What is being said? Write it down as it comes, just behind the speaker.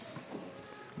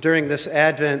During this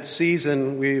Advent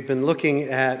season, we've been looking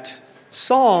at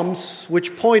Psalms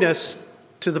which point us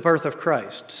to the birth of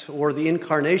Christ, or the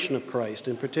incarnation of Christ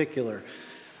in particular.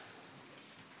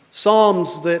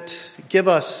 Psalms that give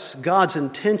us God's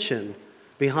intention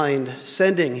behind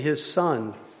sending his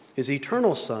Son, his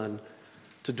eternal Son,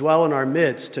 to dwell in our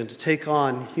midst and to take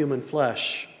on human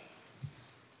flesh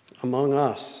among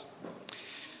us.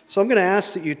 So I'm going to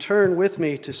ask that you turn with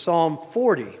me to Psalm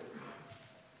 40.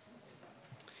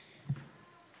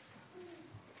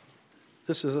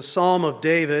 This is a psalm of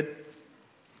David,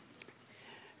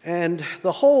 and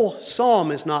the whole psalm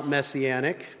is not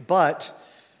messianic, but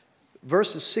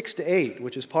verses 6 to 8,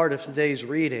 which is part of today's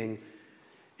reading,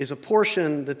 is a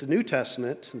portion that the New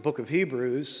Testament, the book of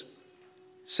Hebrews,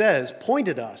 says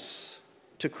pointed us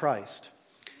to Christ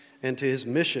and to his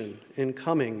mission in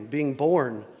coming, being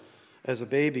born as a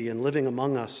baby and living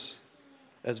among us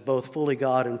as both fully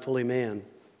God and fully man.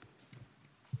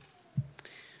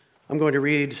 I'm going to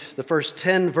read the first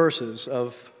 10 verses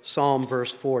of Psalm chapter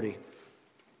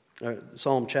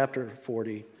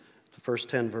 40, the first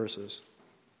 10 verses.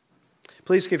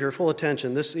 Please give your full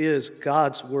attention. This is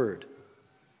God's word.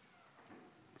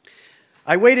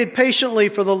 I waited patiently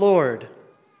for the Lord.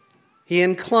 He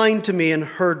inclined to me and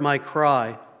heard my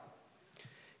cry.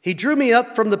 He drew me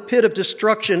up from the pit of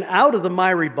destruction, out of the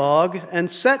miry bog,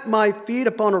 and set my feet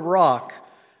upon a rock,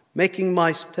 making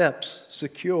my steps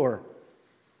secure.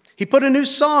 He put a new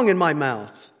song in my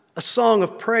mouth, a song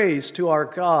of praise to our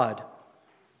God.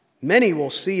 Many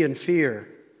will see and fear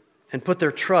and put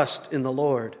their trust in the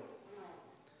Lord.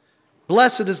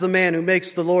 Blessed is the man who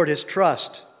makes the Lord his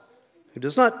trust, who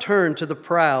does not turn to the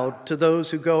proud, to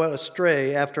those who go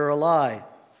astray after a lie.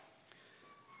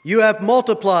 You have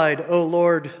multiplied, O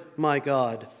Lord my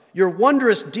God, your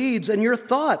wondrous deeds and your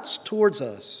thoughts towards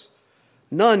us.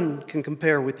 None can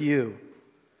compare with you.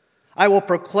 I will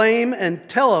proclaim and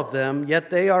tell of them, yet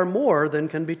they are more than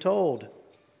can be told.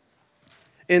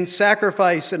 In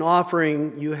sacrifice and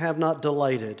offering you have not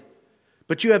delighted,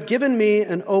 but you have given me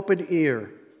an open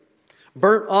ear.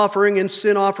 Burnt offering and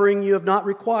sin offering you have not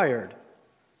required.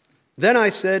 Then I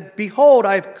said, Behold,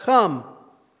 I have come.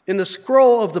 In the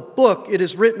scroll of the book it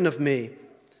is written of me.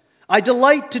 I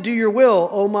delight to do your will,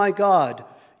 O my God.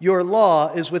 Your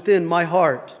law is within my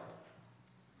heart.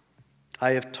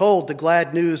 I have told the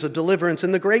glad news of deliverance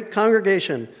in the great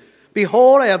congregation.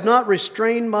 Behold, I have not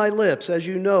restrained my lips, as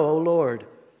you know, O Lord.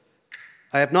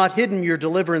 I have not hidden your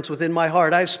deliverance within my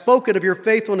heart. I have spoken of your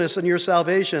faithfulness and your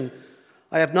salvation.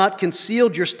 I have not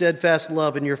concealed your steadfast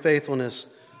love and your faithfulness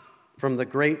from the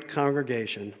great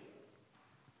congregation.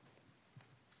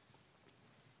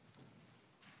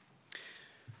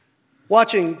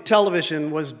 Watching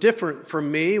television was different for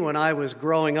me when I was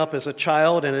growing up as a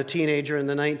child and a teenager in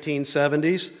the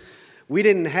 1970s. We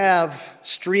didn't have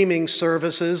streaming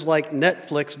services like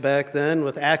Netflix back then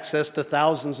with access to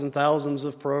thousands and thousands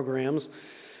of programs.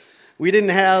 We didn't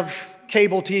have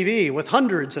cable TV with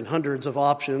hundreds and hundreds of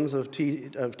options of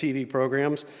TV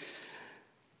programs.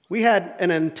 We had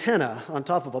an antenna on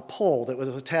top of a pole that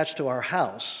was attached to our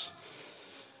house.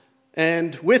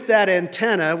 And with that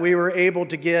antenna, we were able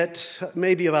to get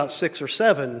maybe about 6 or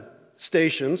 7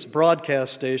 stations,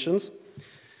 broadcast stations.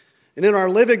 And in our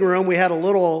living room, we had a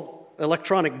little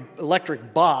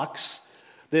electric box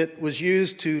that was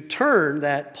used to turn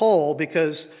that pole,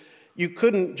 because you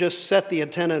couldn't just set the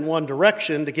antenna in one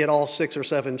direction to get all 6 or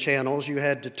 7 channels. You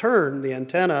had to turn the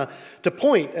antenna to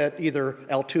point at either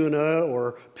Altoona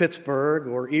or Pittsburgh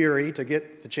or Erie to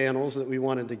get the channels that we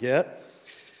wanted to get.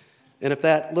 And if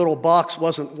that little box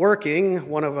wasn't working,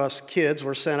 one of us kids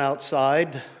were sent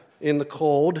outside in the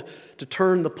cold to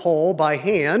turn the pole by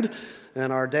hand,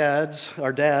 and our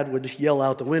dad would yell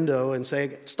out the window and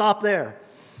say, "Stop there."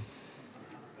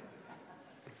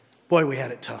 Boy, we had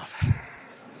it tough.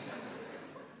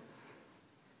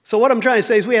 So what I'm trying to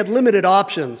say is we had limited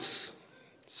options,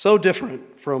 so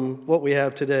different from what we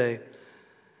have today.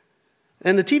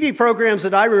 And the TV programs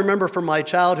that I remember from my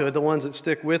childhood, the ones that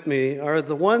stick with me, are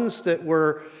the ones that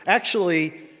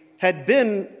had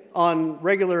been on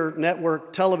regular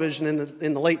network television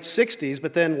in the late 60s,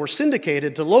 but then were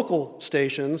syndicated to local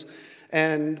stations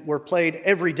and were played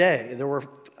every day. There were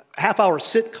half-hour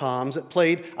sitcoms that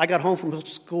played. I got home from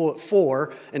school at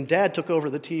 4, and Dad took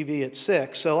over the TV at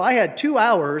 6. So I had 2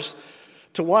 hours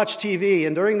to watch TV,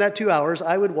 and during that 2 hours,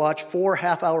 I would watch 4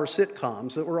 half-hour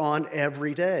sitcoms that were on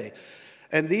every day.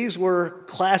 And these were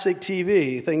classic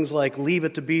TV, things like Leave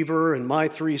It to Beaver and My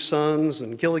Three Sons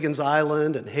and Gilligan's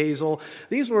Island and Hazel.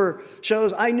 These were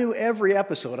shows I knew every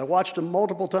episode. I watched them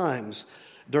multiple times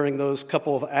during those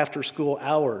couple of after-school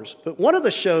hours. But one of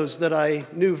the shows that I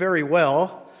knew very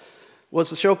well was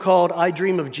the show called I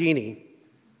Dream of Jeannie.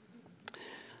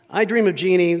 I Dream of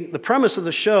Jeannie, the premise of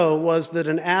the show was that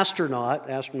an astronaut,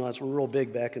 astronauts were real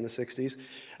big back in the 60s,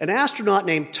 an astronaut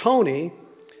named Tony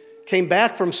came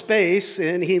back from space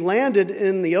and he landed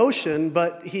in the ocean,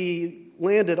 but he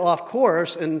landed off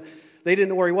course and they didn't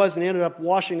know where he was,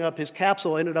 and his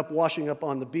capsule ended up washing up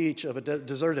on the beach of a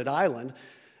deserted island.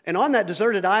 And on that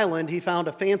deserted island, he found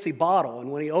a fancy bottle,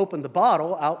 and when he opened the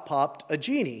bottle, out popped a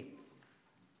genie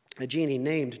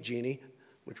named Jeannie,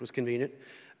 which was convenient.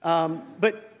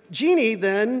 But Jeannie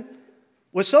then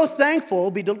was so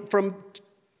thankful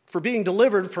for being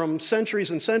delivered from centuries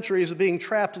and centuries of being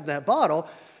trapped in that bottle,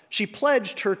 she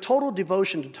pledged her total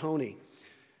devotion to Tony,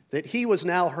 that he was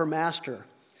now her master.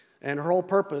 And her whole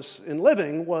purpose in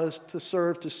living was to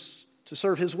serve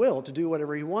his will, to do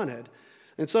whatever he wanted.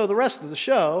 And so the rest of the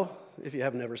show, if you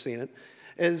haven't ever seen it,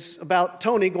 is about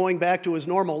Tony going back to his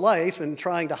normal life and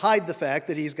trying to hide the fact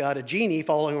that he's got a genie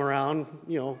following around,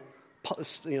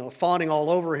 fawning all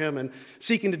over him and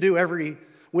seeking to do every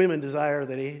whim and desire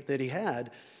that he had.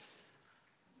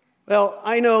 Well,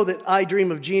 I know that I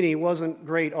Dream of Jeannie wasn't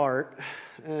great art,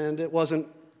 and it wasn't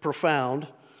profound,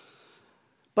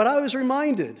 but I was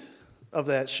reminded of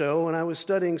that show when I was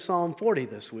studying Psalm 40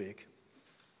 this week.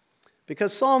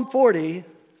 Because Psalm 40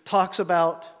 talks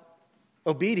about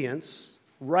obedience,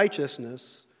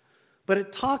 righteousness, but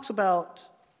it talks about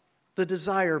the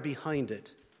desire behind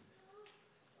it.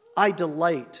 I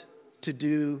delight to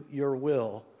do your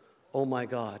will, oh my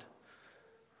God.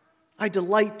 I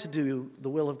delight to do the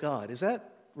will of God. Is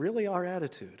that really our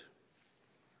attitude?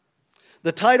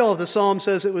 The title of the psalm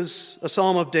says it was a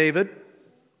psalm of David.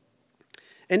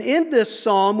 And in this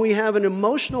psalm, we have an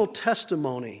emotional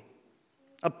testimony,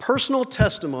 a personal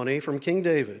testimony from King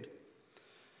David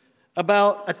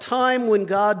about a time when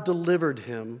God delivered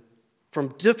him from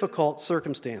difficult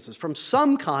circumstances, from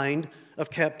some kind of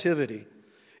captivity.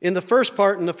 In the first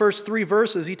part, in the first 3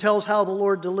 verses, he tells how the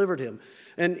Lord delivered him.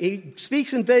 And he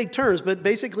speaks in vague terms, but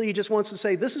basically he just wants to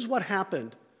say, this is what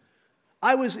happened.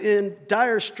 I was in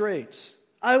dire straits.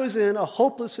 I was in a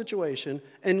hopeless situation,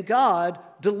 and God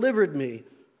delivered me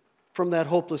from that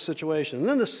hopeless situation. And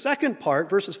then the second part,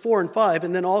 verses 4 and 5,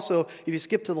 and then also, if you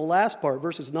skip to the last part,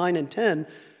 verses 9 and 10,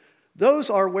 those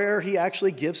are where he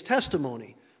actually gives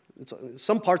testimony.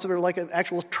 Some parts of it are like an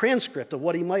actual transcript of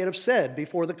what he might have said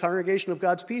before the congregation of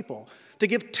God's people, to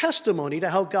give testimony to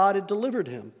how God had delivered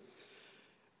him.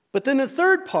 But then the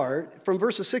third part, from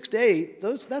verses 6 to 8,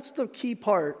 that's the key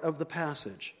part of the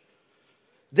passage.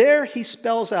 There he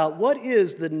spells out what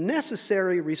is the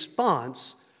necessary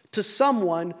response to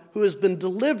someone who has been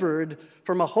delivered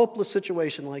from a hopeless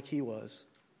situation like he was.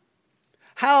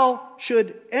 How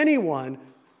should anyone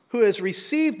who has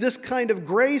received this kind of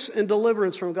grace and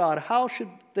deliverance from God, how should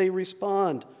they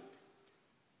respond?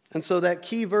 And so that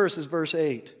key verse is verse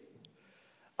 8.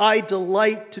 I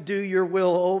delight to do your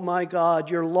will, O my God.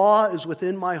 Your law is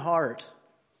within my heart.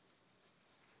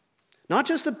 Not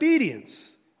just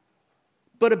obedience,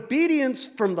 but obedience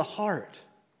from the heart.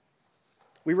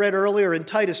 We read earlier in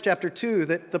Titus chapter 2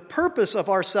 that the purpose of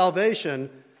our salvation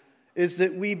is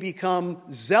that we become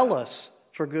zealous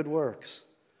for good works.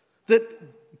 That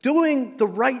doing the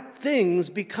right things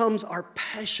becomes our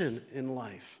passion in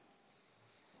life.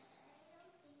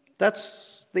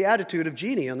 That's the attitude of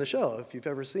Jeannie on the show, if you've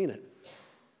ever seen it.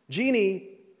 Jeannie,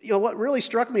 what really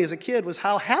struck me as a kid was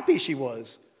how happy she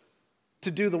was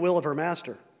to do the will of her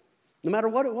master, no matter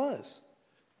what it was.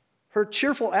 Her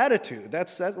cheerful attitude,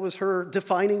 that was her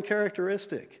defining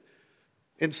characteristic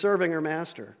in serving her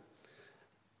master.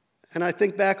 And I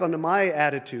think back onto my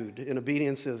attitude in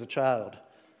obedience as a child.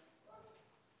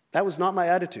 That was not my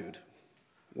attitude.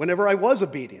 Whenever I was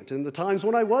obedient, in the times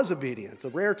when I was obedient, the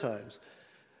rare times,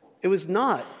 it was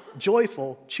not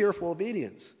joyful, cheerful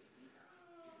obedience.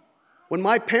 When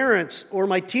my parents or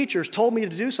my teachers told me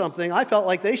to do something, I felt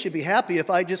like they should be happy if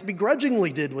I just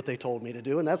begrudgingly did what they told me to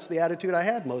do, and that's the attitude I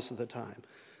had most of the time.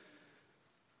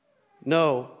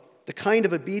 No, the kind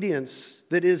of obedience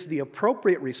that is the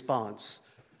appropriate response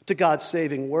to God's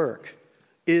saving work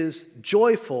is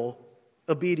joyful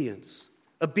obedience.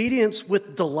 Obedience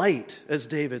with delight, as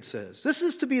David says. This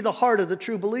is to be the heart of the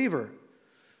true believer.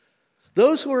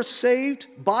 Those who are saved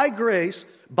by grace,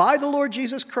 by the Lord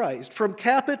Jesus Christ, from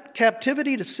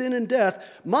captivity to sin and death,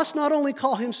 must not only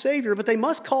call him Savior, but they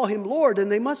must call him Lord,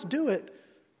 and they must do it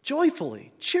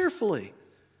joyfully, cheerfully.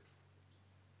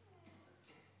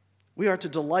 We are to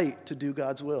delight to do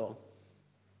God's will.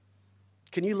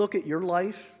 Can you look at your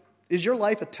life? Is your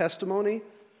life a testimony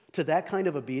to that kind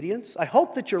of obedience? I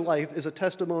hope that your life is a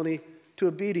testimony to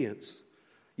obedience.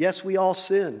 Yes, we all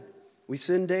sin. We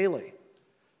sin daily.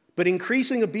 But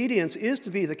increasing obedience is to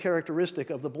be the characteristic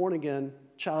of the born-again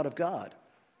child of God.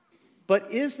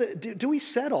 But do we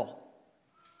settle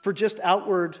for just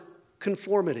outward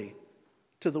conformity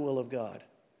to the will of God,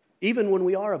 even when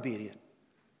we are obedient?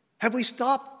 Have we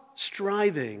stopped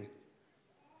striving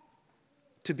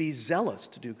to be zealous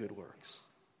to do good works,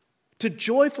 to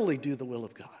joyfully do the will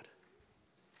of God?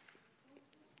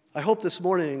 I hope this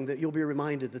morning that you'll be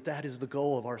reminded that that is the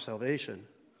goal of our salvation,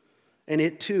 and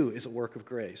it too is a work of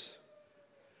grace.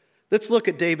 Let's look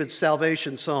at David's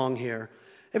salvation song here.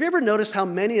 Have you ever noticed how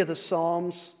many of the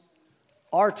Psalms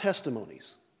are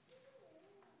testimonies?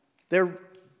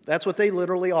 That's what they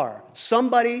literally are.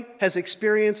 Somebody has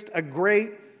experienced a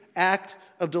great act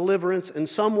of deliverance in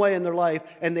some way in their life,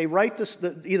 and they write this,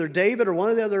 either David or one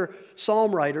of the other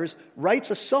psalm writers writes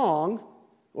a song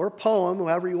or a poem,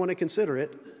 however you want to consider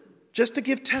it, just to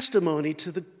give testimony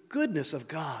to the goodness of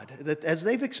God as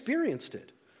they've experienced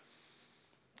it.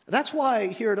 That's why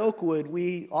here at Oakwood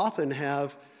we often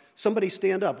have somebody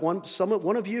stand up,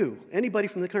 one of you, anybody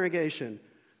from the congregation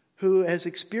who has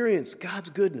experienced God's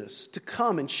goodness, to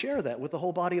come and share that with the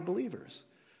whole body of believers.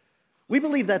 We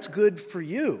believe that's good for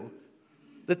you,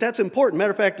 that's important.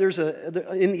 Matter of fact, in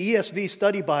the ESV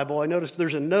Study Bible, I noticed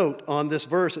there's a note on this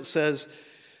verse. It says,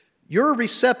 your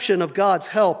reception of God's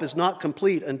help is not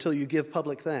complete until you give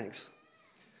public thanks.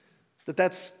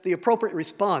 That's the appropriate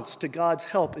response to God's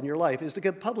help in your life, is to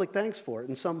give public thanks for it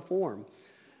in some form.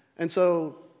 And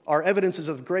so our evidences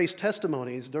of grace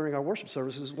testimonies during our worship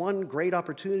service is one great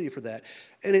opportunity for that.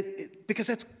 And because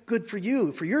that's good for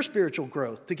you, for your spiritual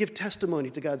growth, to give testimony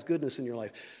to God's goodness in your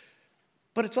life.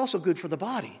 But it's also good for the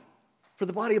body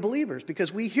of believers,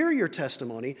 because we hear your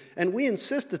testimony and we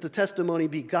insist that the testimony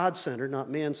be God-centered, not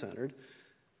man-centered,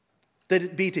 that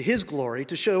it be to his glory,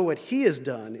 to show what he has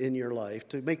done in your life,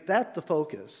 to make that the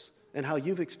focus and how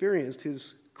you've experienced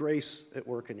his grace at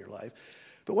work in your life.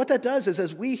 But what that does is,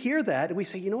 as we hear that, and we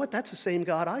say, you know what, that's the same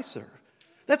God I serve.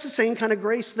 That's the same kind of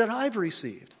grace that I've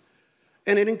received.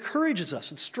 And it encourages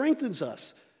us, it strengthens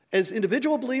us as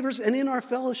individual believers and in our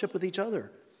fellowship with each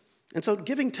other. And so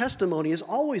giving testimony has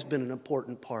always been an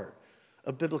important part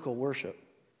of biblical worship.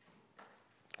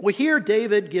 Well, here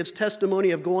David gives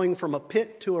testimony of going from a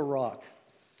pit to a rock.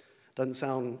 Doesn't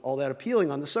sound all that appealing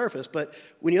on the surface, but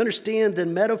when you understand the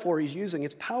metaphor he's using,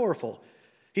 it's powerful.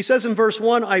 He says in verse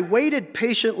 1, I waited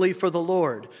patiently for the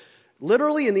Lord.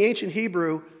 Literally in the ancient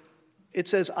Hebrew, it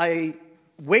says, I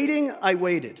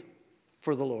waited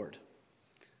for the Lord.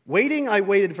 Waiting, I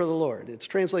waited for the Lord. It's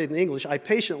translated in English, I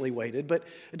patiently waited, but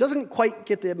it doesn't quite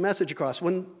get the message across.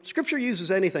 When Scripture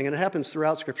uses anything, and it happens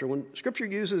throughout Scripture, when Scripture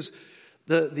uses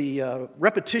the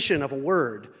repetition of a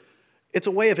word, it's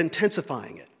a way of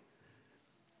intensifying it.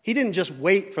 He didn't just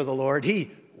wait for the Lord,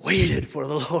 he waited for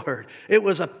the Lord. It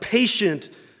was a patient,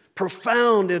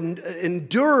 profound, and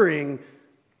enduring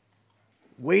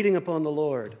waiting upon the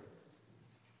Lord.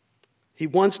 He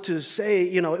wants to say,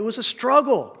 it was a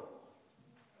struggle.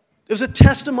 It was a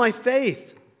test of my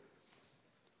faith.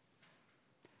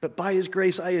 But by his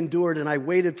grace I endured and I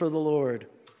waited for the Lord.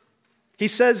 He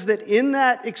says that in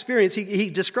that experience, he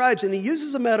describes and he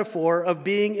uses a metaphor of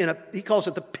being he calls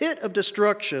it the pit of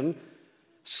destruction,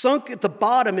 sunk at the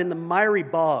bottom in the miry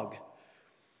bog.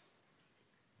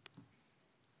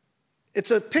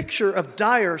 It's a picture of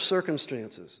dire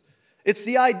circumstances. It's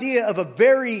the idea of a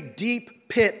very deep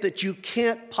pit that you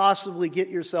can't possibly get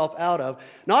yourself out of.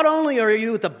 Not only are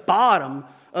you at the bottom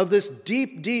of this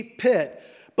deep, deep pit,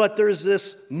 but there's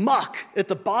this muck at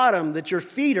the bottom that your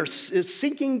feet are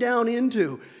sinking down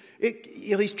into.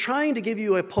 He's trying to give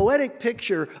you a poetic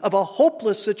picture of a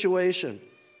hopeless situation.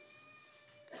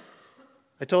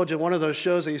 I told you one of those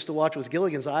shows I used to watch was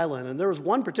Gilligan's Island, and there was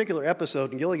one particular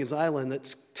episode in Gilligan's Island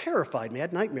that terrified me. I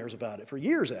had nightmares about it for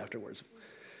years afterwards.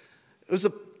 It was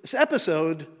this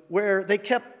episode where they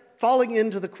kept falling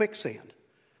into the quicksand.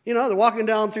 They're walking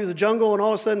down through the jungle, and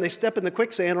all of a sudden they step in the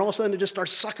quicksand, and all of a sudden it just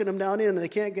starts sucking them down in, and they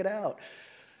can't get out.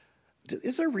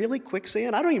 Is there really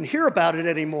quicksand? I don't even hear about it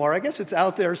anymore. I guess it's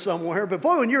out there somewhere. But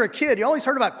boy, when you're a kid, you always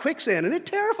heard about quicksand, and it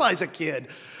terrifies a kid.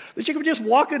 That you can be just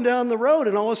walking down the road,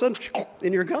 and all of a sudden,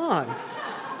 and you're gone.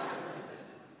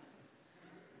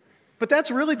 But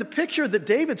that's really the picture that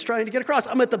David's trying to get across.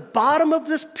 I'm at the bottom of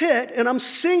this pit, and I'm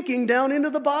sinking down into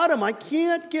the bottom. I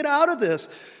can't get out of this.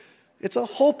 It's a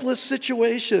hopeless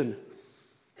situation.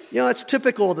 That's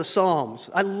typical of the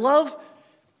Psalms. I love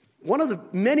one of the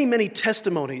many, many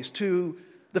testimonies to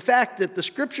the fact that the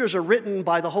Scriptures are written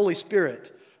by the Holy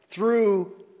Spirit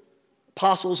through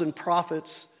apostles and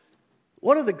prophets.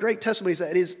 One of the great testimonies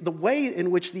that is the way in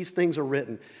which these things are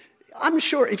written. I'm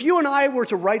sure if you and I were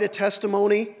to write a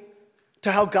testimony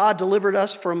to how God delivered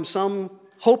us from some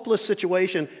hopeless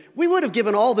situation, we would have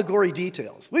given all the gory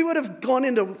details. We would have gone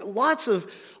into lots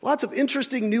of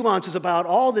interesting nuances about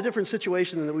all the different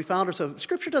situations that we found ourselves.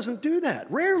 Scripture doesn't do that.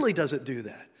 Rarely does it do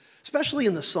that, especially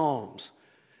in the Psalms.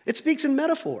 It speaks in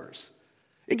metaphors.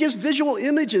 It gives visual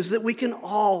images that we can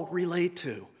all relate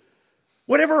to.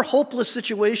 Whatever hopeless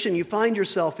situation you find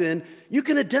yourself in, you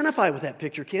can identify with that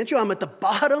picture, can't you? I'm at the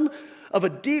bottom of a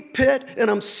deep pit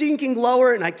and I'm sinking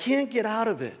lower and I can't get out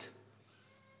of it.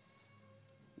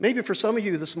 Maybe for some of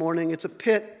you this morning, it's a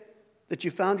pit that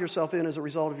you found yourself in as a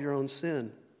result of your own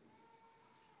sin.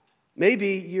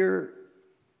 Maybe you're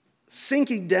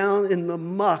sinking down in the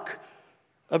muck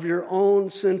of your own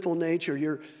sinful nature.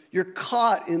 You're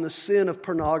caught in the sin of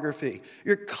pornography.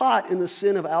 You're caught in the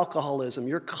sin of alcoholism.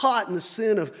 You're caught in the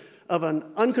sin of an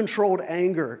uncontrolled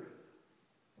anger.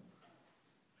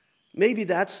 Maybe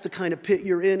that's the kind of pit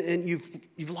you're in, and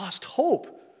you've lost hope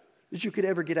that you could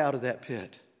ever get out of that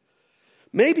pit.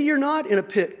 Maybe you're not in a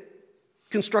pit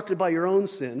constructed by your own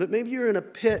sin, but maybe you're in a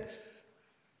pit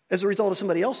as a result of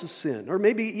somebody else's sin, or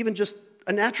maybe even just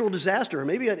a natural disaster, or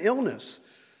maybe an illness.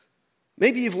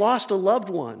 Maybe you've lost a loved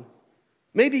one.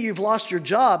 Maybe you've lost your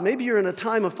job. Maybe you're in a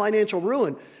time of financial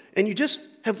ruin, and you just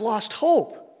have lost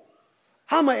hope.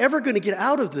 How am I ever going to get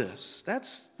out of this?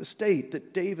 That's the state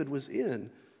that David was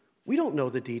in. We don't know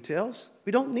the details.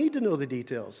 We don't need to know the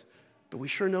details, but we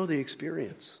sure know the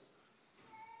experience.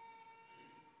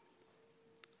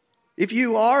 If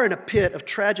you are in a pit of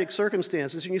tragic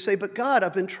circumstances and you say, but God,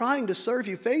 I've been trying to serve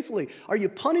you faithfully. Are you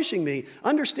punishing me?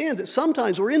 Understand that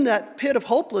sometimes we're in that pit of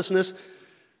hopelessness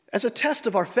as a test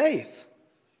of our faith.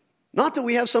 Not that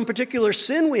we have some particular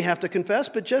sin we have to confess,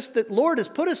 but just that Lord has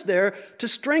put us there to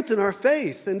strengthen our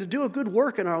faith and to do a good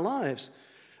work in our lives.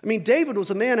 I mean, David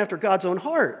was a man after God's own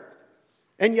heart,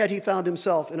 and yet he found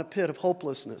himself in a pit of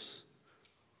hopelessness.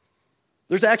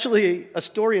 There's actually a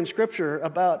story in Scripture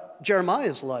about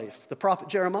Jeremiah's life, the prophet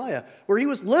Jeremiah, where he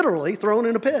was literally thrown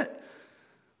in a pit.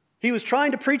 He was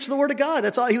trying to preach the word of God.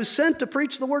 That's all. He was sent to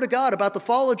preach the word of God about the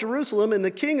fall of Jerusalem, and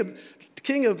the king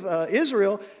of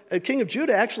Israel, king of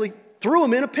Judah, actually threw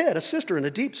him in a pit, a cistern, a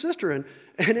deep cistern.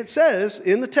 And it says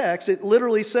in the text, it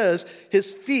literally says,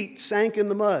 his feet sank in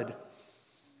the mud.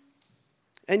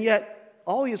 And yet,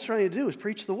 all he was trying to do was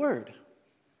preach the word.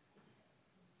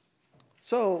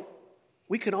 So,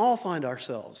 we can all find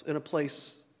ourselves in a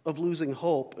place of losing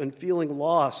hope and feeling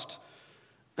lost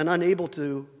and unable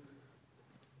to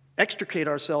extricate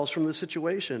ourselves from the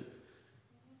situation.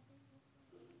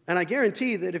 And I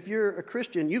guarantee that if you're a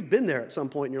Christian, you've been there at some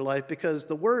point in your life, because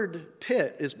the word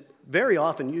pit is very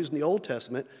often used in the Old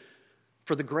Testament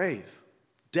for the grave,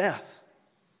 death.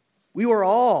 We were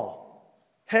all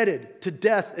headed to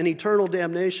death and eternal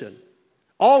damnation.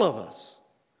 All of us.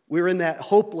 We were in that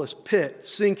hopeless pit,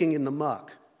 sinking in the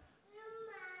muck.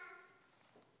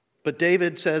 But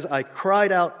David says, I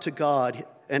cried out to God,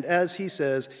 and as he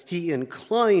says, he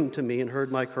inclined to me and heard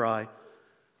my cry.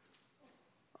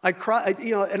 I cried,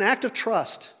 an act of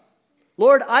trust.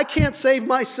 Lord, I can't save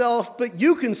myself, but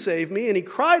you can save me. And he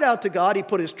cried out to God. He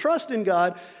put his trust in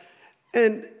God.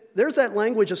 And there's that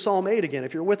language of Psalm 8 again.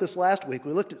 If you're with us last week,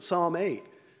 we looked at Psalm 8,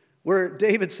 where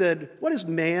David said, what is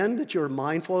man that you're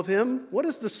mindful of him? What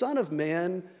is the son of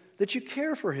man that you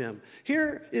care for him?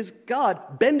 Here is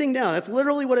God bending down. That's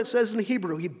literally what it says in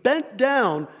Hebrew. He bent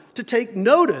down to take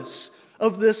notice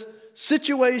of this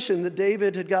situation that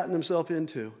David had gotten himself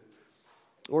into,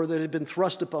 or that had been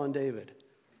thrust upon David.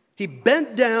 He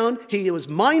bent down, he was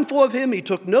mindful of him, he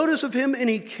took notice of him, and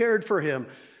he cared for him.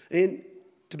 And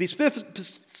to be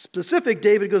specific,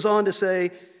 David goes on to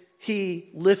say, he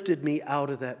lifted me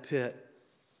out of that pit.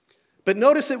 But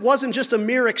notice it wasn't just a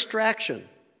mere extraction.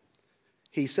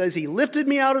 He says he lifted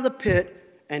me out of the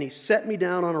pit and he set me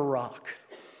down on a rock.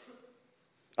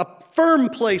 A firm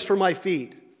place for my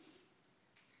feet.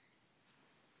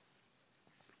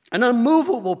 An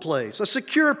unmovable place, a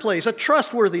secure place, a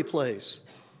trustworthy place.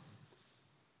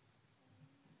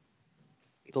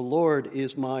 The Lord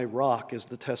is my rock, is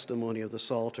the testimony of the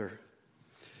Psalter.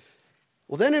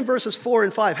 Well, then in verses 4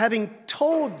 and 5, having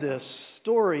told this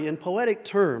story in poetic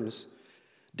terms,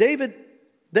 David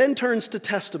then turns to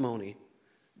testimony.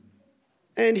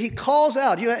 And he calls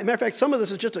out, matter of fact, some of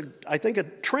this is just, a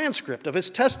transcript of his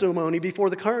testimony before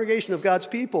the congregation of God's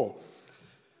people.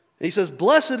 And he says,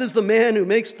 blessed is the man who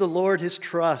makes the Lord his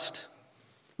trust.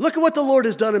 Look at what the Lord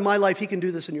has done in my life. He can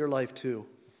do this in your life too.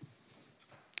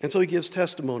 And so he gives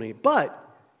testimony. But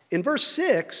in verse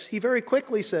 6, he very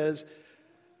quickly says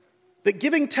that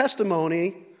giving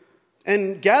testimony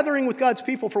and gathering with God's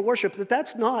people for worship,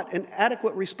 that's not an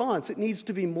adequate response. It needs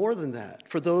to be more than that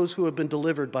for those who have been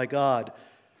delivered by God.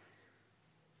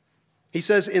 He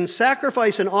says, in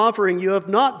sacrifice and offering you have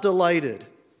not delighted.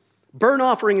 Burnt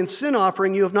offering and sin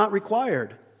offering you have not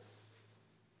required.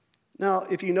 Now,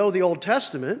 if you know the Old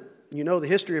Testament, you know the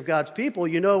history of God's people,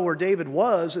 you know where David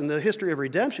was in the history of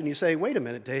redemption, you say, wait a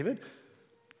minute, David.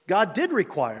 God did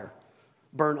require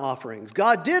burnt offerings.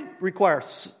 God did require,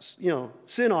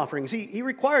 sin offerings. He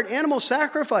required animal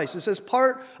sacrifices as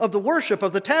part of the worship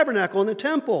of the tabernacle and the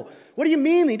temple. What do you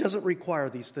mean he doesn't require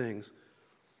these things?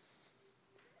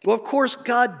 Well, of course,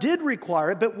 God did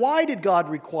require it, but why did God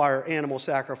require animal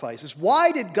sacrifices?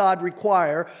 Why did God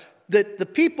require that the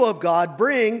people of God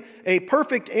bring a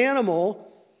perfect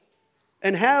animal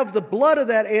and have the blood of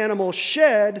that animal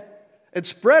shed and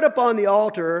spread upon the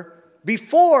altar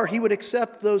before he would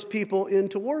accept those people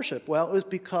into worship? Well, it was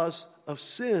because of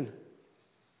sin.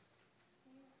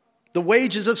 The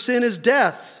wages of sin is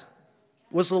death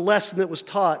was the lesson that was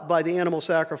taught by the animal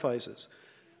sacrifices.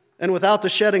 And without the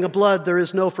shedding of blood, there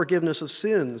is no forgiveness of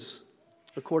sins,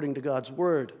 according to God's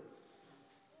word.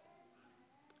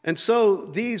 And so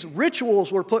these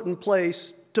rituals were put in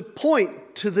place to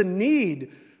point to the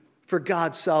need for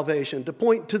God's salvation, to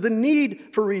point to the need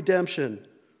for redemption.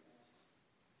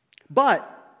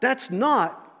 But that's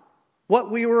not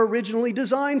what we were originally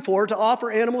designed for, to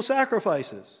offer animal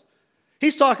sacrifices.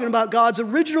 He's talking about God's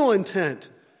original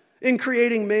intent in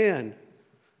creating man.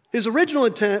 His original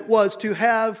intent was to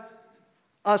have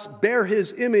us bear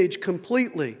his image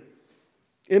completely,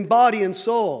 in body and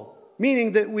soul,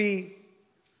 meaning that we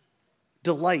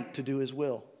delight to do his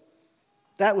will.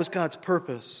 That was God's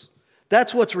purpose.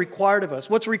 That's what's required of us.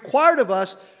 What's required of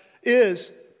us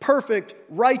is perfect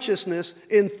righteousness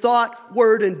in thought,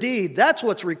 word, and deed. That's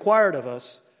what's required of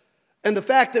us. And the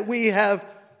fact that we have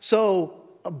so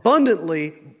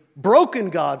abundantly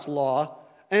broken God's law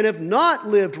and have not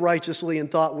lived righteously in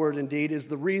thought, word, and deed is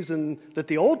the reason that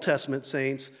the Old Testament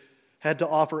saints had to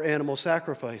offer animal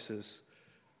sacrifices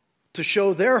to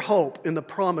show their hope in the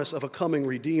promise of a coming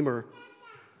Redeemer.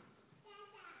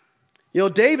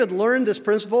 David learned this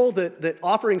principle that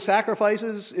offering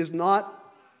sacrifices is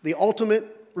not the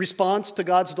ultimate response to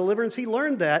God's deliverance. He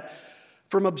learned that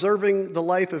from observing the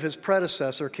life of his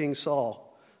predecessor, King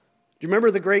Saul. Do you remember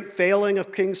the great failing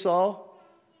of King Saul?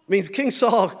 King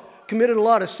Saul committed a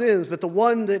lot of sins, but the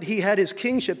one that he had his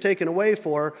kingship taken away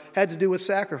for had to do with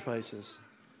sacrifices.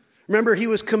 Remember, he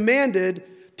was commanded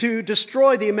to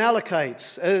destroy the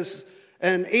Amalekites as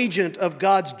an agent of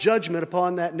God's judgment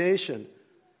upon that nation.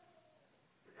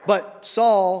 But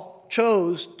Saul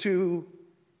chose to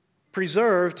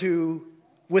preserve, to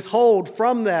withhold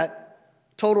from that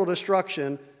total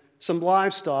destruction some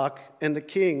livestock and the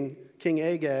King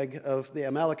Agag of the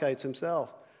Amalekites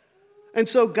himself. And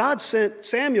so God sent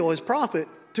Samuel, his prophet,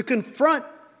 to confront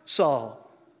Saul.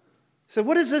 He said,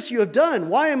 what is this you have done?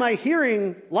 Why am I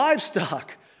hearing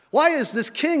livestock? Why is this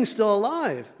king still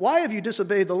alive? Why have you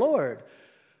disobeyed the Lord?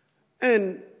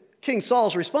 And King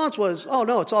Saul's response was, oh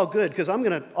no, it's all good because I'm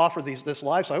going to offer this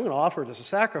livestock. I'm going to offer it as a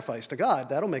sacrifice to God.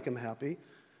 That'll make him happy.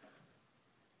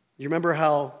 You remember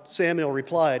how Samuel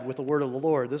replied with the word of the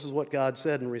Lord. This is what God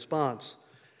said in response.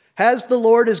 Has the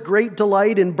Lord his great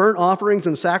delight in burnt offerings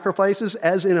and sacrifices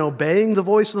as in obeying the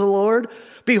voice of the Lord?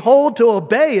 Behold, to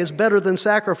obey is better than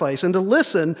sacrifice, and to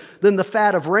listen than the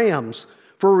fat of rams.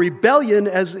 For rebellion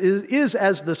is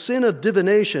as the sin of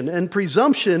divination, and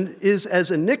presumption is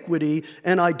as iniquity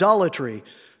and idolatry.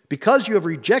 Because you have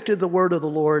rejected the word of the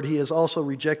Lord, he has also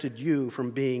rejected you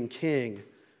from being king.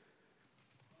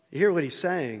 You hear what he's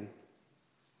saying?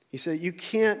 He said, you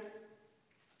can't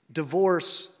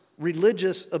divorce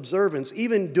religious observance,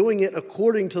 even doing it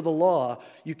according to the law.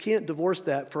 You can't divorce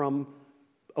that from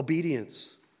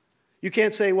obedience. You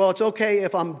can't say, well, it's okay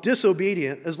if I'm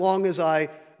disobedient as long as I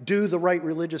do the right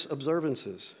religious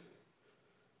observances.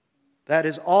 That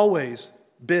has always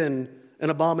been an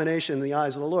abomination in the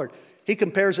eyes of the Lord. He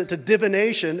compares it to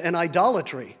divination and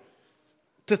idolatry.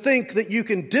 To think that you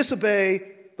can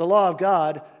disobey the law of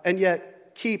God and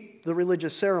yet keep the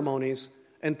religious ceremonies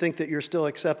and think that you're still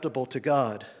acceptable to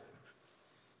God.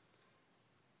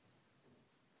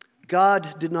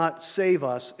 God did not save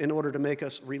us in order to make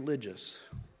us religious.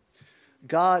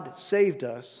 God saved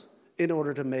us in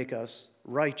order to make us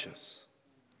righteous.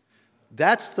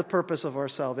 That's the purpose of our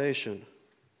salvation.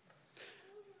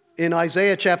 In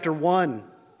Isaiah chapter 1,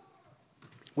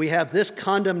 we have this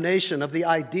condemnation of the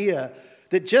idea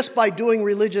that just by doing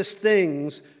religious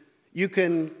things, you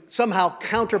can somehow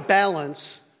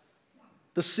counterbalance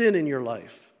the sin in your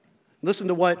life. Listen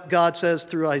to what God says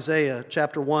through Isaiah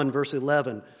chapter 1, verse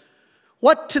 11.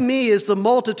 What to me is the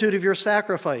multitude of your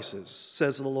sacrifices,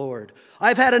 says the Lord?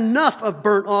 I've had enough of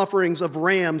burnt offerings of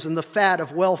rams and the fat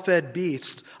of well-fed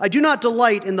beasts. I do not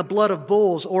delight in the blood of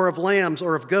bulls or of lambs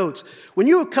or of goats. When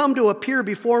you have come to appear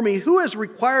before me, who has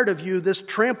required of you this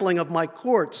trampling of my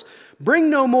courts?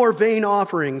 Bring no more vain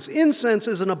offerings. Incense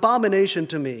is an abomination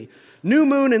to me. New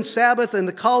moon and Sabbath and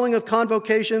the calling of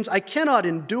convocations, I cannot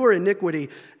endure iniquity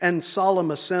and solemn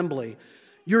assembly.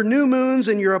 Your new moons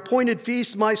and your appointed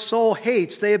feasts my soul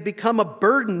hates. They have become a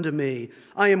burden to me.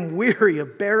 I am weary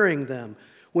of bearing them.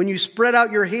 When you spread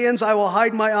out your hands, I will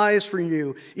hide my eyes from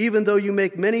you. Even though you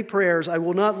make many prayers, I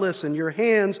will not listen. Your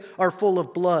hands are full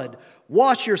of blood.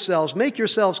 Wash yourselves, make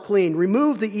yourselves clean.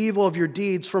 Remove the evil of your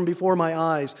deeds from before my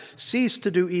eyes. Cease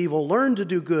to do evil. Learn to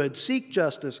do good. Seek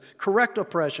justice. Correct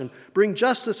oppression. Bring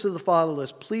justice to the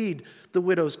fatherless. Plead the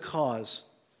widow's cause.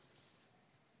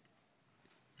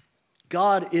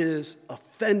 God is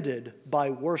offended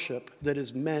by worship that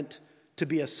is meant to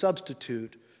be a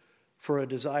substitute for a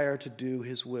desire to do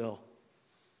his will.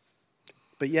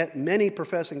 But yet many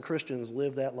professing Christians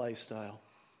live that lifestyle.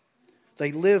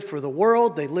 They live for the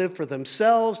world, they live for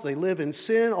themselves, they live in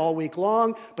sin all week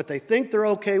long, but they think they're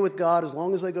okay with God as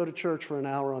long as they go to church for an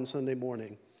hour on Sunday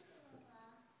morning.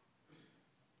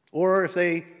 Or if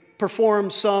they perform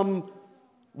some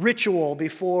ritual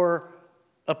before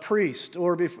a priest,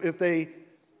 or if they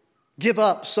give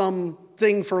up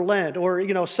something for Lent, or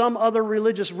some other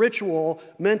religious ritual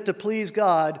meant to please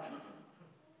God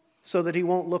so that he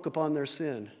won't look upon their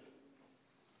sin.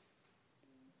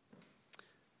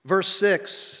 Verse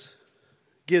 6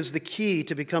 gives the key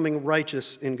to becoming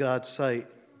righteous in God's sight.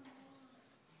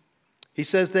 He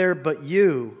says there, but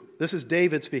you, this is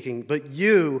David speaking, but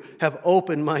you have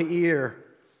opened my ear.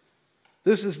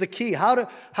 This is the key. How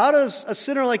does a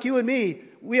sinner like you and me,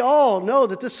 we all know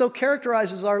that this so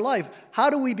characterizes our life. How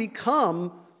do we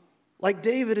become like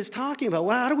David is talking about?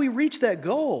 Well, how do we reach that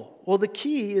goal? Well, the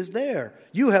key is there.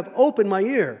 You have opened my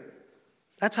ear.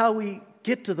 That's how we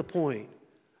get to the point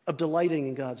of delighting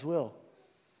in God's will.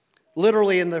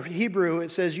 Literally in the Hebrew, it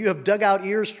says, you have dug out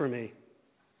ears for me.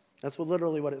 That's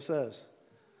literally what it says.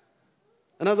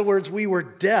 In other words, we were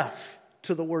deaf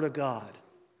to the word of God.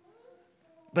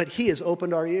 But he has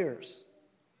opened our ears.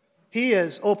 He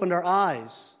has opened our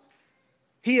eyes.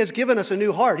 He has given us a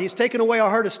new heart. He's taken away our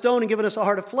heart of stone and given us a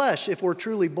heart of flesh if we're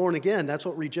truly born again. That's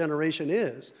what regeneration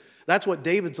is. That's what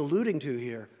David's alluding to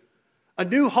here. A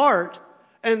new heart,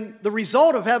 and the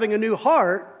result of having a new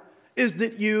heart is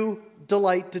that you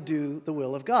delight to do the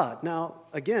will of God. Now,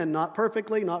 again, not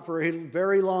perfectly, not for a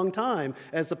very long time,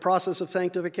 as the process of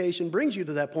sanctification brings you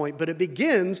to that point. But it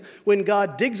begins when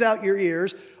God digs out your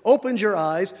ears, opens your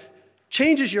eyes,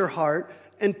 changes your heart,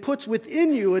 and puts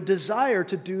within you a desire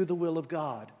to do the will of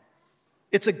God.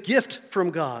 It's a gift from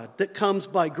God that comes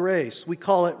by grace. We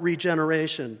call it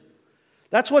regeneration.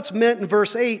 That's what's meant in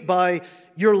verse 8 by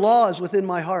your law is within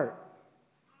my heart.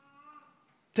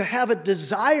 To have a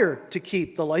desire to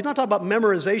keep the law. He's not talking about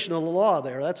memorization of the law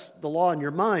there. That's the law in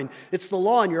your mind. It's the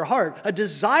law in your heart. A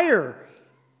desire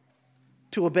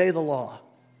to obey the law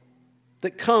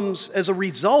that comes as a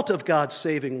result of God's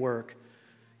saving work.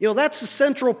 That's the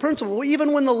central principle.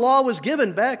 Even when the law was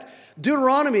given back,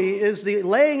 Deuteronomy is the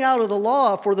laying out of the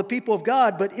law for the people of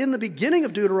God. But in the beginning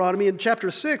of Deuteronomy, in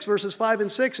chapter 6, verses 5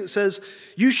 and 6, it says,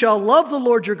 you shall love the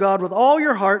Lord your God with all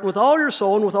your heart, with all your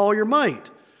soul, and with all your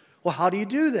might. Well, how do you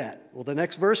do that? Well, the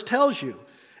next verse tells you.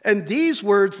 And these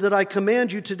words that I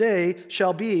command you today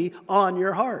shall be on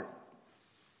your heart.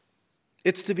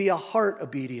 It's to be a heart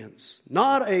obedience,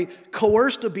 not a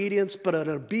coerced obedience, but an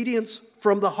obedience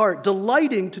from the heart,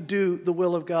 delighting to do the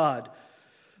will of God.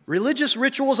 Religious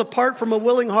rituals apart from a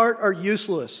willing heart are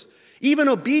useless. Even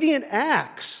obedient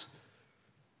acts,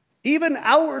 even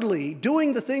outwardly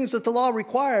doing the things that the law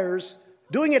requires,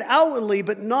 doing it outwardly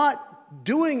but not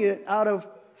doing it out of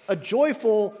a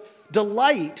joyful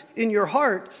delight in your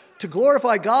heart to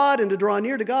glorify God and to draw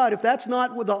near to God, if that's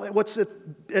not what's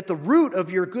at the root of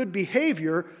your good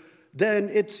behavior, then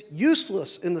it's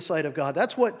useless in the sight of God.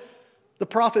 That's what the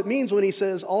prophet means when he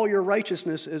says, all your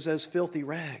righteousness is as filthy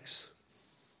rags.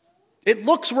 It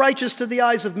looks righteous to the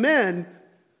eyes of men,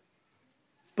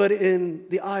 but in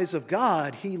the eyes of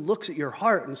God, he looks at your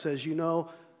heart and says,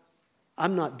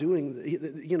 I'm not doing,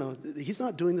 he's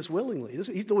not doing this willingly.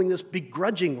 He's doing this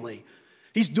begrudgingly.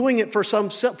 He's doing it for some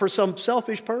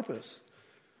selfish purpose.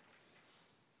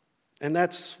 And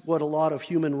that's what a lot of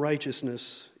human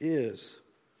righteousness is.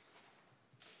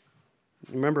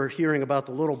 I remember hearing about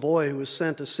the little boy who was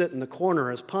sent to sit in the corner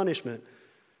as punishment.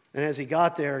 And as he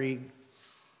got there, he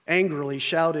angrily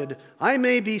shouted, I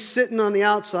may be sitting on the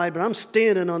outside, but I'm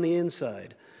standing on the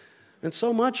inside. And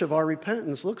so much of our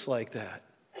repentance looks like that.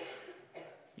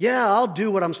 Yeah, I'll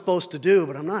do what I'm supposed to do,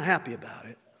 but I'm not happy about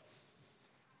it.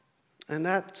 And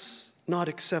that's not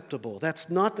acceptable. That's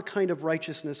not the kind of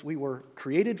righteousness we were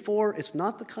created for. It's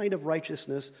not the kind of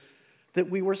righteousness that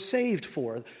we were saved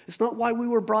for. It's not why we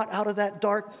were brought out of that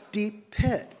dark, deep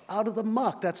pit, out of the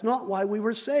muck. That's not why we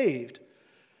were saved.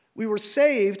 We were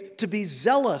saved to be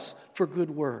zealous for good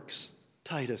works,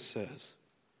 Titus says.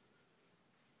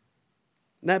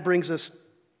 And that brings us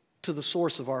to the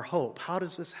source of our hope. How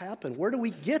does this happen? Where do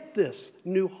we get this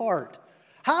new heart?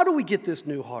 How do we get this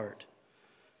new heart?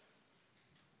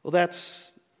 Well,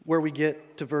 that's where we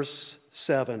get to verse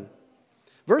 7.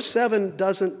 Verse 7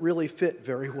 doesn't really fit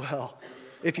very well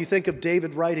if you think of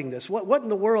David writing this. What in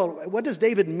the world, what does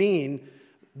David mean?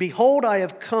 Behold, I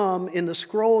have come, in the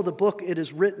scroll of the book it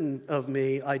is written of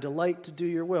me, I delight to do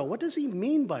your will. What does he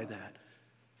mean by that?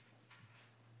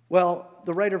 Well,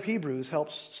 the writer of Hebrews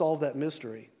helps solve that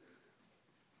mystery.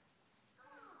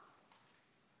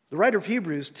 The writer of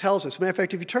Hebrews tells us, as a matter of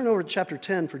fact, if you turn over to chapter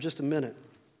 10 for just a minute,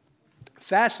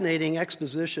 fascinating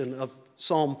exposition of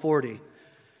Psalm 40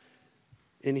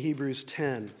 in Hebrews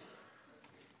 10.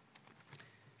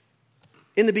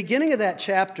 In the beginning of that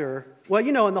chapter, well,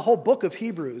 in the whole book of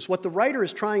Hebrews, what the writer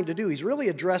is trying to do, he's really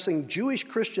addressing Jewish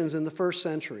Christians in the first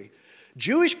century.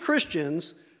 Jewish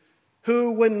Christians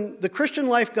who, when the Christian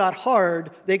life got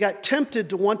hard, they got tempted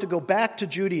to want to go back to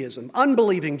Judaism,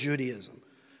 unbelieving Judaism.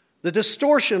 The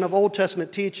distortion of Old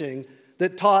Testament teaching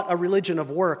that taught a religion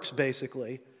of works,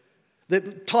 basically,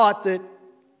 that taught that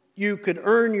you could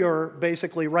earn your,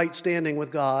 basically, right standing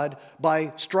with God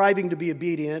by striving to be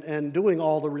obedient and doing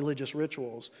all the religious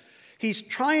rituals. He's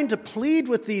trying to plead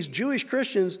with these Jewish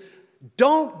Christians,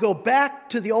 don't go back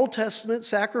to the Old Testament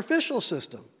sacrificial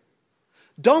system.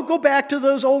 Don't go back to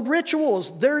those old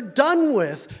rituals. They're done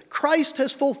with. Christ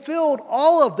has fulfilled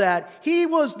all of that. He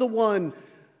was the one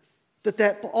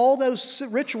that all those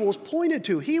rituals pointed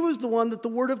to. He was the one that the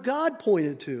Word of God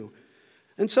pointed to.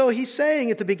 And so he's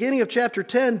saying at the beginning of chapter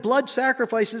 10, blood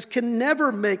sacrifices can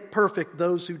never make perfect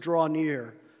those who draw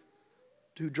near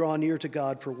to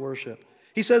God for worship.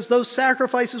 He says those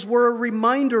sacrifices were a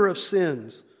reminder of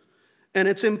sins, and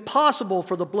it's impossible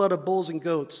for the blood of bulls and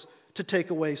goats to take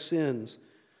away sins.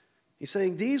 He's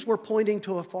saying these were pointing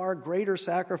to a far greater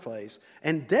sacrifice.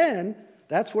 And then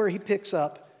that's where he picks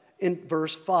up in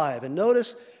verse 5. And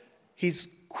notice he's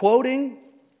quoting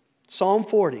Psalm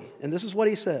 40, and this is what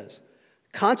he says.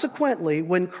 Consequently,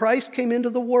 when Christ came into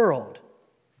the world,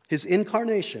 his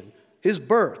incarnation, his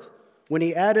birth, when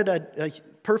he added a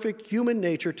perfect human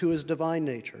nature to his divine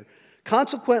nature,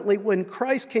 consequently, when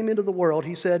Christ came into the world,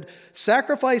 he said,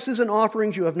 sacrifices and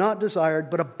offerings you have not desired,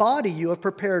 but a body you have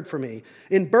prepared for me.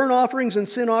 In burnt offerings and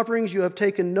sin offerings you have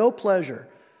taken no pleasure.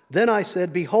 Then I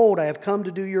said, behold, I have come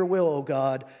to do your will, O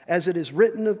God, as it is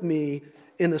written of me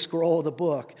in the scroll of the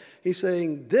book. He's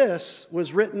saying this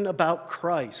was written about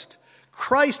Christ.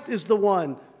 Christ is the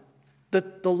one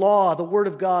that the law, the Word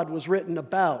of God, was written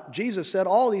about. Jesus said,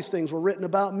 all these things were written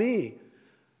about me.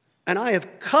 And I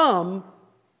have come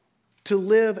to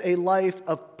live a life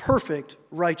of perfect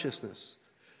righteousness,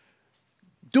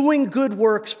 doing good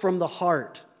works from the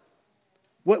heart.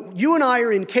 What you and I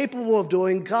are incapable of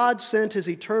doing, God sent his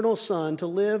eternal Son to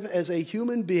live as a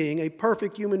human being, a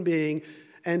perfect human being,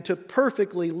 and to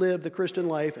perfectly live the Christian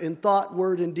life in thought,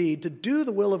 word, and deed, to do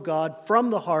the will of God from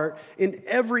the heart in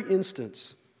every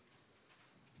instance.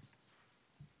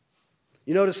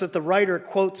 You notice that the writer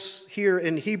quotes here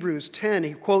in Hebrews 10,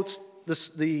 he quotes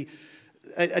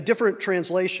a different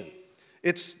translation.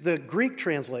 It's the Greek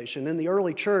translation. In the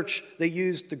early church, they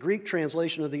used the Greek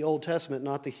translation of the Old Testament,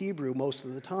 not the Hebrew most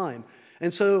of the time.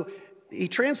 And so he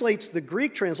translates the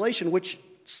Greek translation, which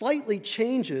slightly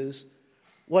changes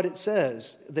what it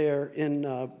says there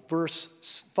in verse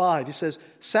 5. He says,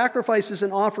 sacrifices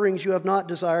and offerings you have not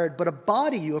desired, but a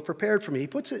body you have prepared for me. He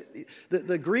puts it,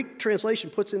 the Greek translation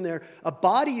puts in there, a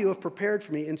body you have prepared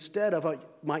for me instead of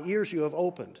my ears you have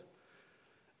opened.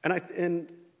 And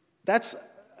that's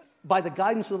by the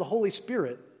guidance of the Holy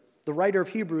Spirit. The writer of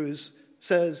Hebrews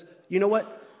says, you know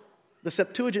what? The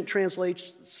Septuagint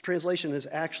translation is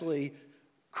actually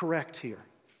correct here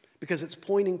because it's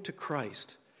pointing to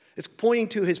Christ. It's pointing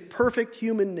to his perfect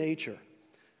human nature.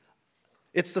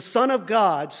 It's the Son of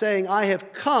God saying, I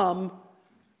have come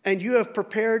and you have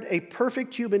prepared a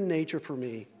perfect human nature for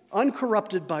me,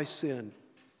 uncorrupted by sin.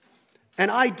 And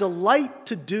I delight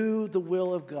to do the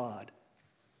will of God.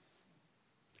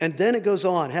 And then it goes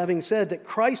on, having said that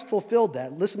Christ fulfilled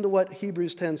that. Listen to what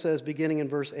Hebrews 10 says, beginning in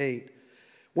verse 8.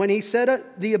 When he said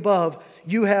the above,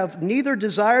 you have neither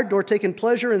desired nor taken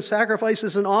pleasure in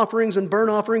sacrifices and offerings and burnt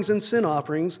offerings and sin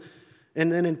offerings,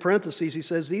 And then in parentheses, he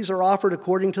says, these are offered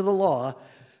according to the law.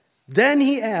 Then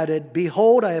he added,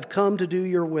 behold, I have come to do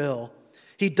your will.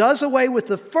 He does away with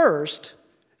the first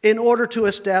in order to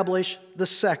establish the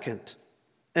second.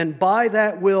 And by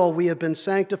that will, we have been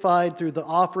sanctified through the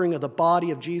offering of the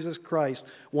body of Jesus Christ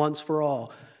once for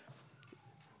all.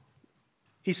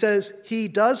 He says, he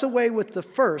does away with the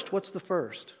first. What's the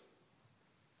first?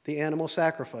 The animal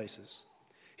sacrifices.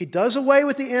 He does away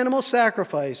with the animal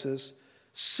sacrifices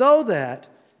so that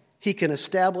he can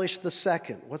establish the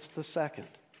second. What's the second?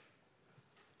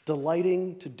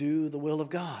 Delighting to do the will of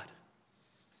God.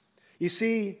 You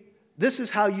see, this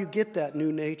is how you get that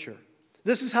new nature.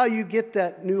 This is how you get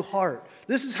that new heart.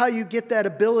 This is how you get that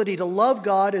ability to love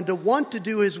God and to want to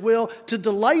do his will, to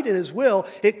delight in his will.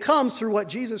 It comes through what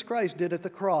Jesus Christ did at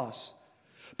the cross.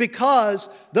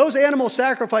 Because those animal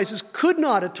sacrifices could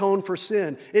not atone for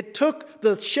sin. It took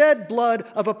the shed blood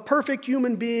of a perfect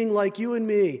human being like you and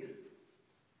me.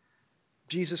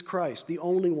 Jesus Christ, the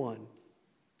only one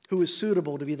who is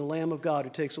suitable to be the Lamb of God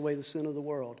who takes away the sin of the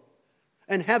world.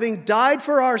 And having died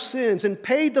for our sins and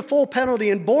paid the full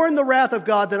penalty and borne the wrath of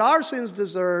God that our sins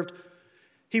deserved,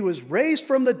 he was raised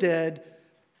from the dead,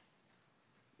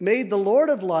 made the Lord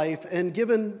of life, and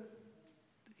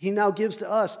he now gives to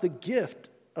us the gift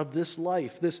of this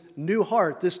life, this new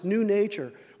heart, this new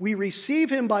nature. We receive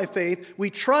him by faith. We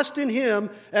trust in him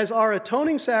as our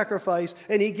atoning sacrifice,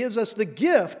 and he gives us the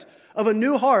gift of a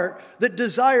new heart that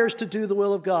desires to do the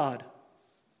will of God.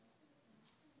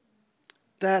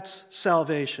 That's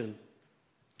salvation.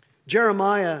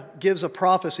 Jeremiah gives a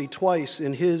prophecy twice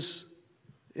in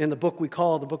the book we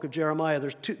call the book of Jeremiah.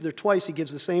 Twice he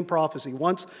gives the same prophecy,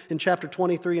 once in chapter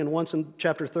 23 and once in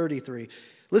chapter 33.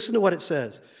 Listen to what it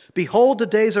says. Behold, the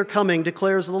days are coming,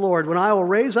 declares the Lord, when I will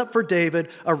raise up for David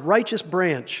a righteous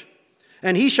branch,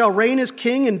 and he shall reign as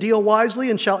king and deal wisely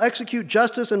and shall execute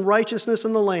justice and righteousness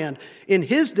in the land. In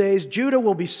his days, Judah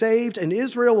will be saved and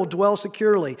Israel will dwell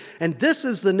securely. And this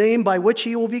is the name by which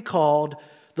he will be called,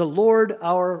 the Lord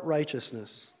our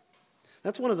righteousness.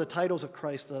 That's one of the titles of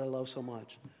Christ that I love so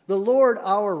much. The Lord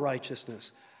our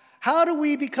righteousness. How do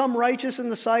we become righteous in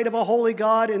the sight of a holy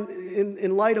God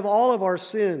in light of all of our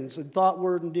sins in thought,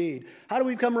 word, and deed? How do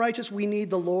we become righteous? We need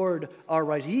the Lord our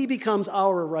righteousness. He becomes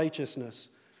our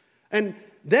righteousness. And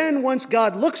then once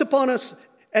God looks upon us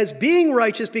as being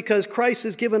righteous because Christ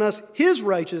has given us his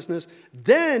righteousness,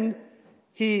 then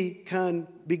he can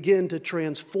begin to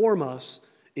transform us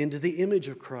into the image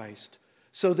of Christ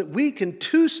so that we can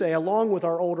too say, along with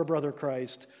our older brother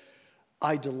Christ,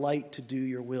 I delight to do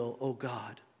your will, O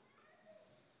God.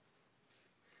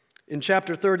 In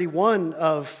chapter 31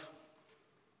 of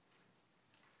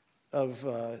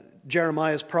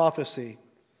Jeremiah's prophecy,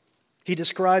 he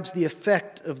describes the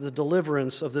effect of the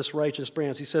deliverance of this righteous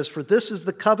branch. He says, for this is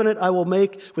the covenant I will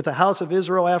make with the house of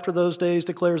Israel after those days,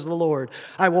 declares the Lord.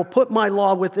 I will put my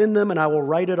law within them, and I will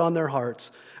write it on their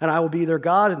hearts. And I will be their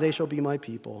God, and they shall be my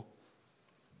people.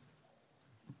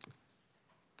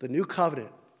 The new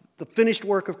covenant, the finished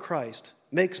work of Christ,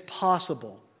 makes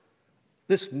possible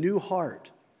this new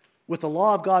heart with the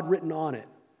law of God written on it,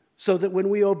 so that when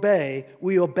we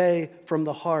obey from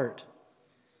the heart.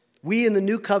 We in the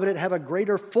new covenant have a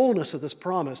greater fullness of this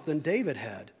promise than David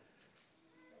had.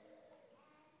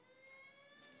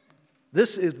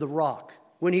 This is the rock.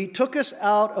 When he took us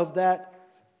out of that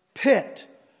pit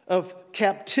of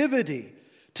captivity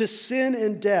to sin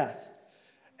and death,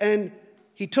 and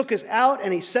he took us out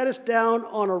and he set us down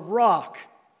on a rock.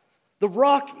 The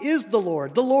rock is the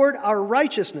Lord our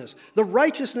righteousness, the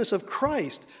righteousness of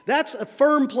Christ. That's a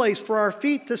firm place for our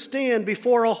feet to stand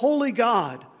before a holy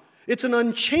God. It's an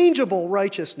unchangeable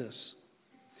righteousness.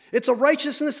 It's a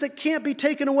righteousness that can't be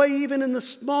taken away even in the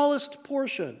smallest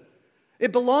portion.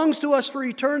 It belongs to us for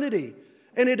eternity,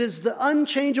 and it is the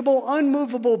unchangeable,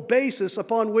 unmovable basis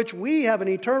upon which we have an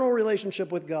eternal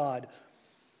relationship with God.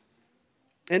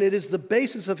 And it is the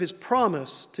basis of his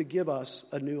promise to give us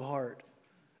a new heart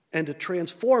and to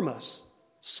transform us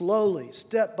slowly,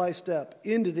 step by step,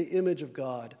 into the image of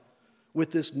God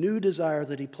with this new desire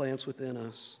that he plants within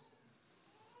us.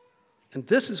 And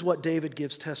this is what David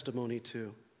gives testimony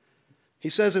to. He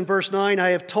says in verse 9,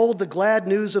 I have told the glad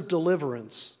news of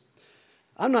deliverance.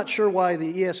 I'm not sure why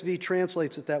the ESV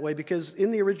translates it that way, because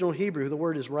in the original Hebrew, the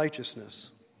word is righteousness.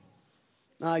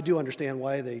 Now, I do understand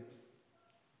why they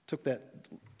took that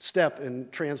step in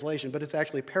translation, but it's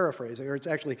actually paraphrasing, or it's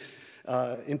actually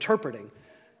interpreting.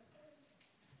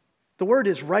 The word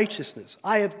is righteousness.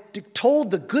 I have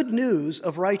told the good news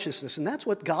of righteousness, and that's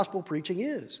what gospel preaching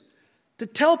is. to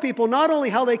tell people not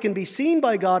only how they can be seen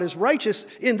by God as righteous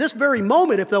in this very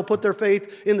moment if they'll put their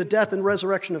faith in the death and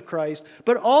resurrection of Christ,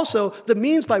 but also the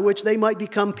means by which they might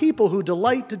become people who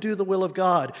delight to do the will of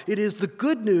God. It is the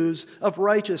good news of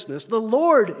righteousness. The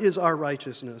Lord is our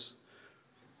righteousness.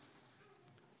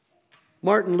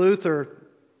 Martin Luther,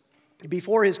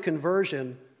 before his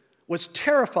conversion, was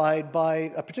terrified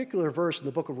by a particular verse in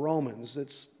the book of Romans.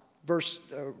 It's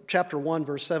chapter 1,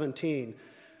 verse 17,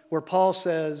 where Paul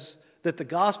says that the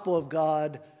gospel of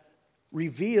God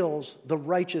reveals the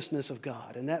righteousness of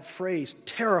God. And that phrase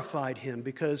terrified him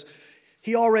because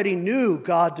he already knew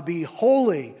God to be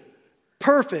holy,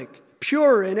 perfect,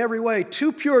 pure in every way,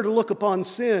 too pure to look upon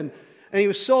sin. And he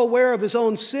was so aware of his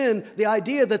own sin, the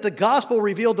idea that the gospel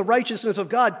revealed the righteousness of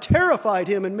God terrified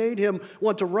him and made him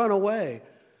want to run away.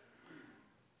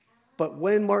 But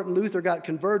when Martin Luther got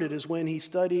converted is when he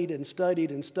studied and studied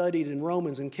and studied in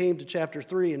Romans and came to chapter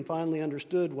 3 and finally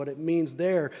understood what it means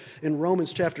there in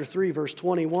Romans chapter 3, verse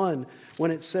 21,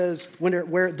 when it says,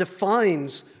 where it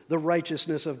defines the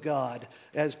righteousness of God,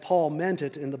 as Paul meant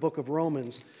it in the book of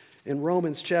Romans. In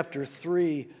Romans chapter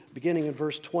 3, beginning in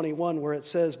verse 21, where it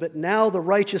says, "But now the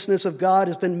righteousness of God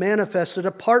has been manifested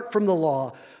apart from the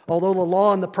law, although the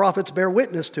law and the prophets bear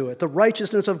witness to it, the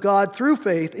righteousness of God through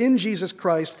faith in Jesus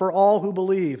Christ for all who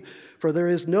believe. For there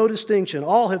is no distinction.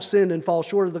 All have sinned and fall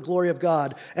short of the glory of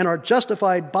God and are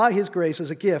justified by his grace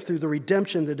as a gift through the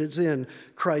redemption that is in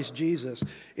Christ Jesus."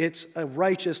 It's a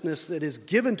righteousness that is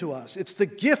given to us. It's the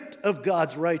gift of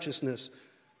God's righteousness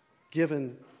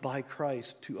given by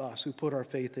Christ to us who put our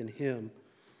faith in him.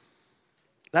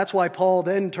 That's why Paul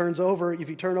then turns over, if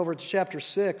you turn over to chapter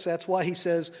 6, that's why he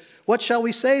says, "What shall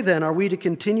we say then? Are we to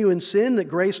continue in sin that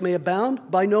grace may abound?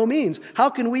 By no means. How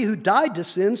can we who died to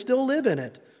sin still live in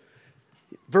it?"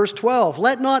 Verse 12,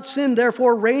 "Let not sin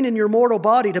therefore reign in your mortal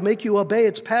body to make you obey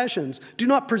its passions. Do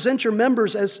not present your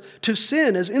members as to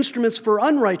sin as instruments for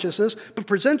unrighteousness, but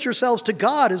present yourselves to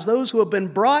God as those who have been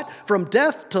brought from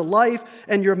death to life,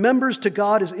 and your members to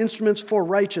God as instruments for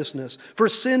righteousness. For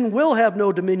sin will have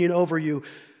no dominion over you,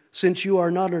 since you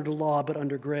are not under law but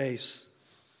under grace."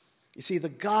 You see, the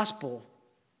gospel,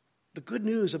 the good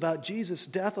news about Jesus'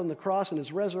 death on the cross and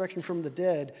his resurrection from the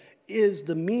dead, is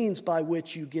the means by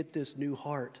which you get this new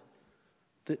heart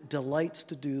that delights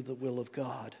to do the will of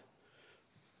God.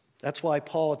 That's why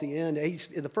Paul at the end,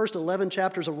 in the first 11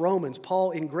 chapters of Romans,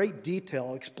 Paul in great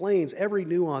detail explains every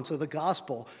nuance of the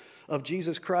gospel of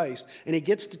Jesus Christ. And he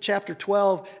gets to chapter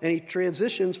 12 and he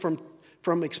transitions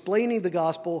from explaining the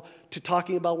gospel to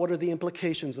talking about what are the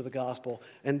implications of the gospel.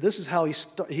 And this is how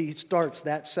he starts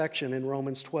that section in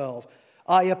Romans 12.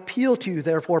 "I appeal to you,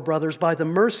 therefore, brothers, by the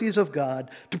mercies of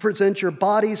God, to present your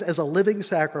bodies as a living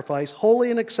sacrifice, holy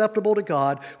and acceptable to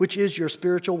God, which is your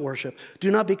spiritual worship.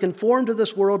 Do not be conformed to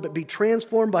this world, but be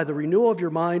transformed by the renewal of your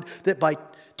mind, that by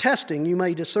testing you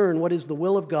may discern what is the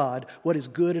will of God, what is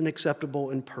good and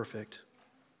acceptable and perfect."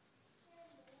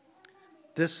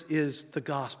 This is the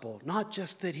gospel. Not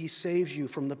just that he saves you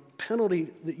from the penalty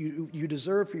that you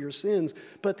deserve for your sins,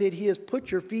 but that he has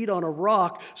put your feet on a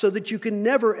rock so that you can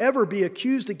never, ever be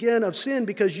accused again of sin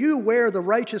because you wear the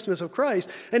righteousness of Christ.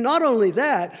 And not only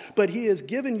that, but he has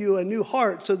given you a new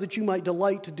heart so that you might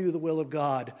delight to do the will of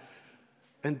God.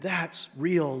 And that's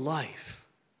real life.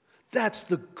 That's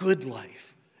the good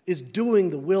life, is doing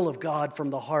the will of God from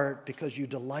the heart because you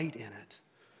delight in it.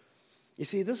 You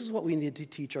see, this is what we need to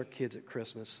teach our kids at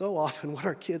Christmas. So often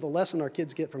the lesson our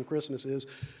kids get from Christmas is,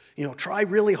 try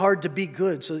really hard to be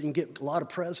good so that you can get a lot of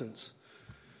presents.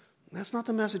 And that's not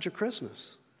the message of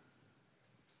Christmas.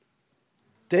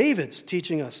 David's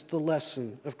teaching us the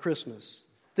lesson of Christmas,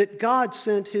 that God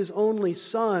sent his only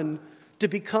son to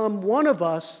become one of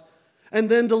us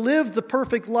and then to live the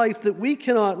perfect life that we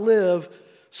cannot live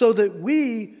so that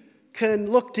we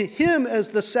can look to him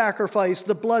as the sacrifice,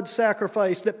 the blood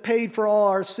sacrifice that paid for all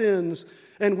our sins,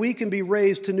 and we can be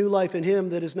raised to new life in him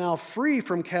that is now free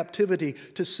from captivity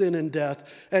to sin and death,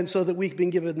 and so that we've been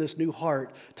given this new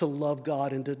heart to love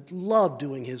God and to love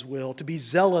doing his will, to be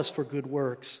zealous for good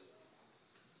works.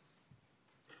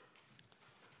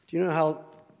 Do you know how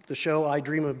the show I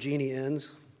Dream of Jeannie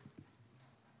ends?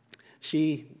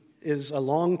 She is a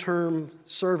long-term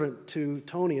servant to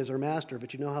Tony as her master,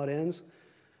 but you know how it ends?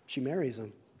 She marries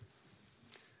him.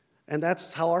 And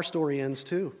that's how our story ends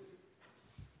too.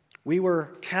 We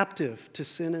were captive to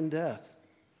sin and death.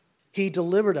 He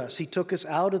delivered us. He took us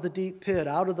out of the deep pit,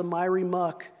 out of the miry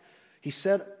muck. He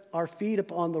set our feet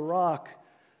upon the rock.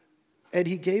 And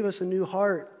he gave us a new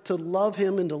heart to love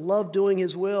him and to love doing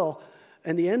his will.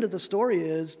 And the end of the story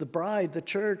is the bride, the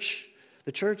church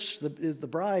is the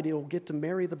bride. It will get to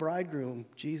marry the bridegroom,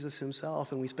 Jesus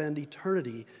himself. And we spend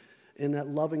eternity in that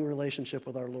loving relationship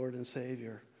with our Lord and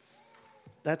Savior.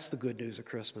 That's the good news of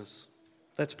Christmas.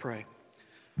 Let's pray.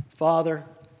 Father,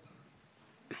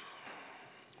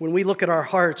 when we look at our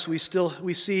hearts, we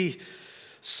see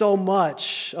so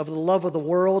much of the love of the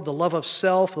world, the love of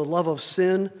self, the love of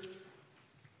sin.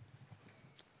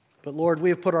 But Lord, we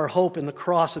have put our hope in the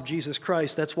cross of Jesus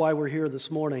Christ. That's why we're here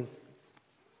this morning.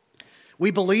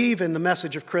 We believe in the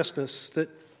message of Christmas, that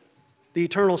the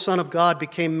eternal Son of God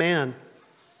became man,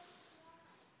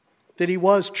 that he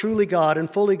was truly God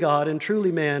and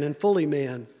truly man and fully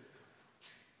man.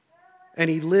 And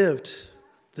he lived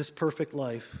this perfect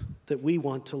life that we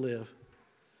want to live.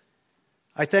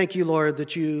 I thank you, Lord,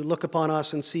 that you look upon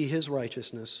us and see his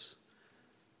righteousness.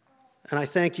 And I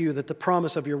thank you that the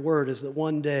promise of your word is that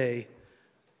one day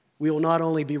we will not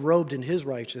only be robed in his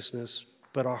righteousness,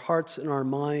 but our hearts and our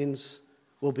minds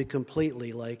will be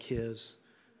completely like his.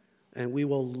 And we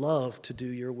will love to do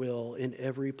your will in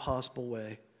every possible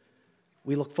way.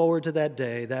 We look forward to that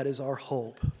day. That is our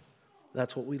hope.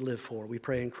 That's what we live for. We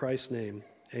pray in Christ's name.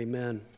 Amen.